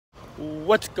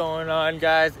What's going on,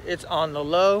 guys? It's On The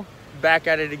Low, back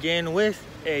at it again with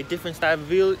a different type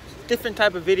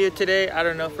of video today. I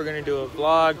don't know if we're gonna do a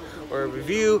vlog or a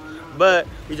review, but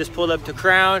we just pulled up to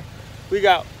Crown. We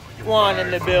got Juan in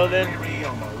the building.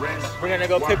 We're gonna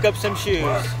go pick up some shoes.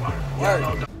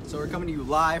 So we're coming to you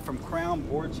live from Crown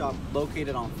Board Shop,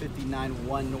 located on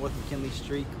 591 North McKinley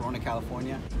Street, Corona,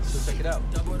 California. So check it out.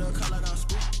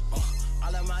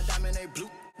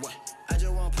 I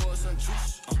just want to pour some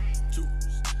juice,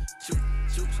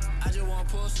 juice. I just want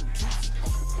to pour some juice.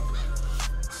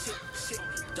 Shit.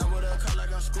 Double the cut like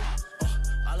a scoop.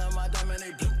 All of my diamond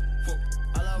they blue.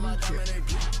 All of my diamond they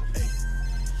blue.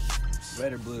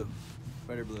 Red or blue?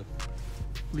 Red or blue?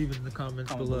 Leave it in the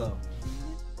comments below.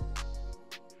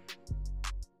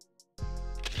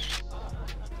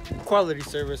 Quality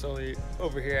service only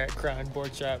over here at Crown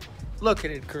Board Shop,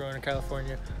 located in Corona,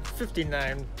 California,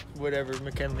 59 whatever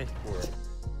McKinley.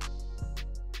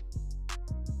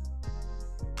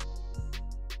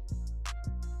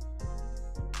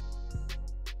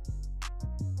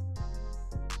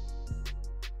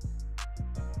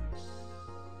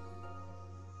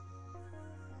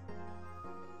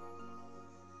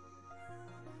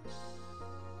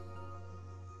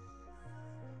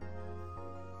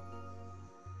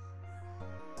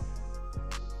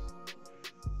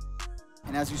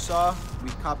 And as you saw, we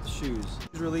copped the shoes.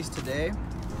 Released today,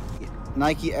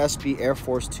 Nike SB Air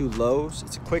Force 2 Lows.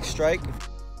 It's a quick strike.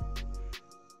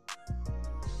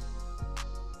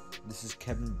 This is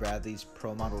Kevin Bradley's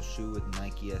pro model shoe with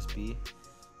Nike SB,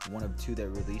 one of two that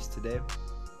released today.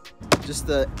 Just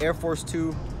the Air Force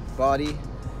 2 body.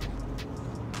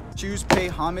 Shoes pay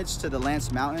homage to the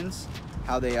Lance Mountains,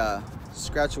 how they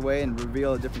scratch away and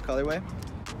reveal a different colorway.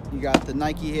 You got the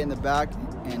Nike hit in the back,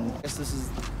 and I guess this is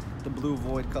the blue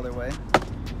void colorway.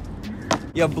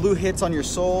 You have blue hits on your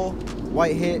sole,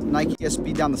 white hit, Nike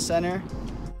SB down the center,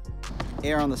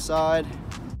 air on the side.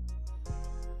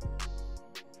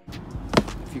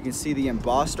 If you can see the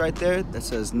embossed right there, that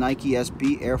says Nike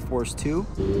SB Air Force 2.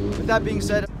 With that being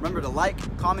said, remember to like,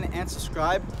 comment, and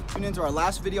subscribe. Tune into our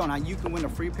last video on how you can win a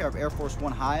free pair of Air Force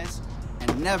 1 highs.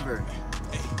 And never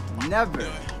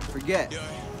forget to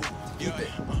keep it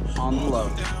on the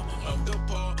low.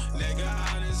 Nigga,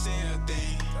 I done seen a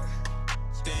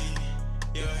thing,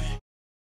 yeah.